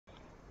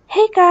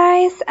Hey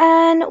guys,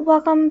 and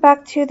welcome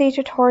back to the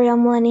Tutorial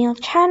Millennial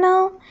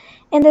channel.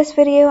 In this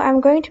video,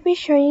 I'm going to be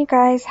showing you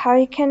guys how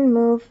you can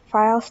move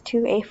files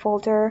to a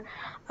folder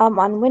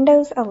on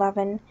Windows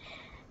 11.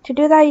 To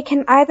do that, you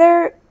can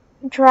either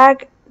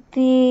drag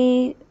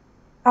the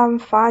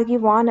file you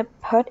want to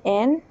put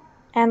in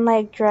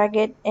and drag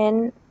it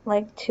in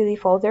to the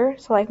folder,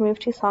 so move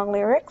to song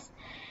lyrics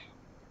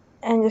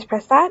and just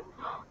press that.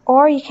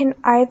 Or you can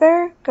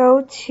either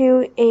go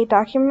to a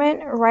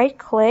document, right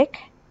click.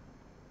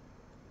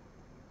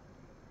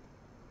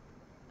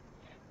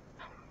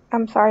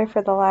 I'm sorry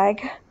for the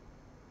lag.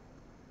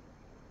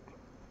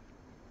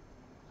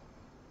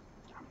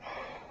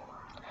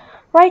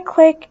 Right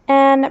click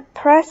and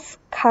press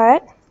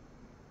cut.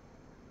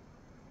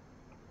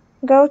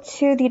 Go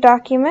to the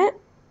document,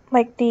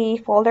 the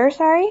folder,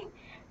 sorry.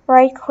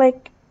 Right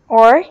click,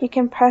 or you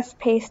can press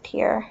paste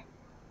here.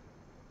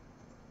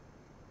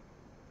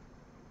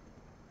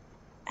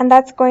 And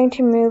that's going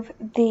to move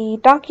the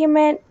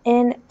document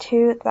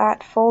into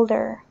that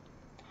folder.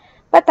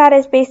 But that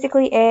is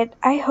basically it.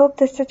 I hope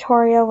this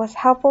tutorial was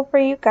helpful for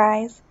you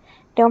guys.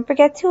 Don't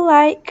forget to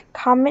like,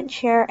 comment,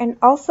 share, and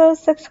also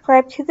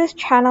subscribe to this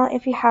channel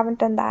if you haven't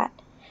done that.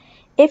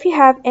 If you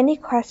have any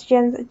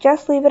questions,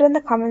 just leave it in the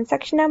comment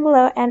section down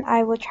below and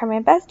I will try my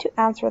best to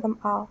answer them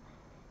all.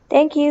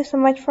 Thank you so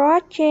much for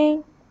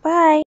watching. Bye!